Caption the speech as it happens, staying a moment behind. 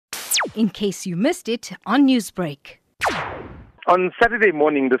in case you missed it on Newsbreak. On Saturday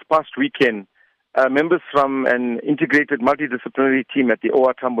morning this past weekend, members from an integrated multidisciplinary team at the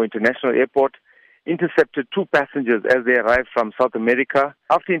OR Tambo International Airport intercepted 2 passengers as they arrived from South America.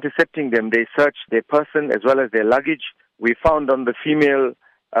 After intercepting them, they searched their person as well as their luggage. We found on the female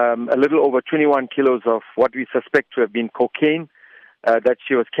a little over 21 kilos of what we suspect to have been cocaine that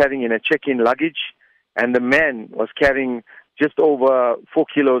she was carrying in a check-in luggage. And the man was carrying just over 4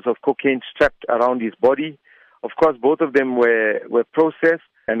 kilos of cocaine strapped around his body. Of course, both of them were processed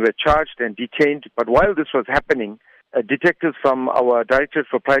and were charged and detained. But while this was happening, detectives from our Directorate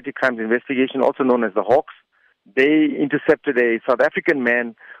for Priority Crimes Investigation, also known as the Hawks, they intercepted a South African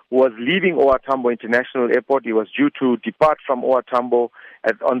man who was leaving OR Tambo International Airport. He was due to depart from OR Tambo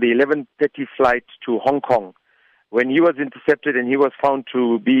on the 11:30 flight to Hong Kong. When he was intercepted and he was found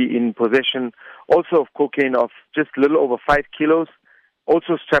to be in possession also of cocaine of just a little over 5 kilos,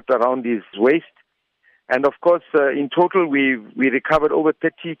 also strapped around his waist. And of course, in total, we recovered over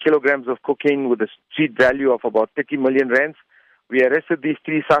 30 kilograms of cocaine with a street value of about 30 million rands. We arrested these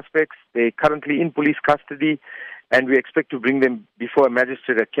 3 suspects. They're currently in police custody, and we expect to bring them before a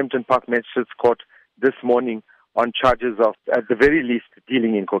magistrate at Kempton Park Magistrates Court this morning on charges of, at the very least,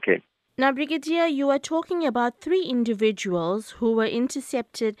 dealing in cocaine. Now, Brigadier, you are talking about 3 individuals who were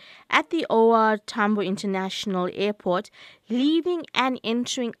intercepted at the OR Tambo International Airport, leaving and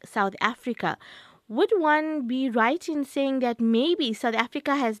entering South Africa. Would one be right in saying that maybe South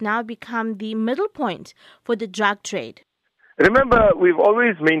Africa has now become the middle point for the drug trade? Remember, we've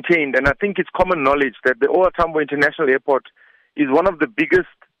always maintained, and I think it's common knowledge, that the OR Tambo International Airport is one of the biggest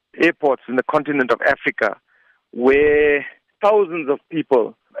airports in the continent of Africa, where thousands of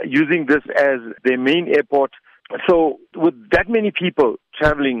people are using this as their main airport. So with that many people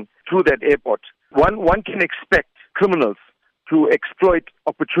traveling through that airport, one can expect criminals to exploit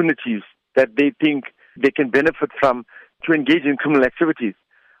opportunities that they think they can benefit from to engage in criminal activities.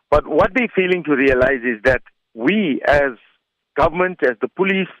 But what they're failing to realize is that we as government, as the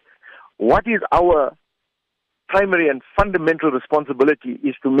police, what is our primary and fundamental responsibility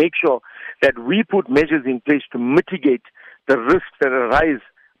is to make sure that we put measures in place to mitigate the risks that arise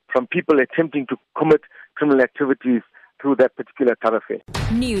from people attempting to commit criminal activities through that particular thoroughfare.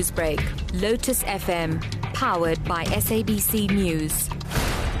 Newsbreak, Lotus FM, powered by SABC News.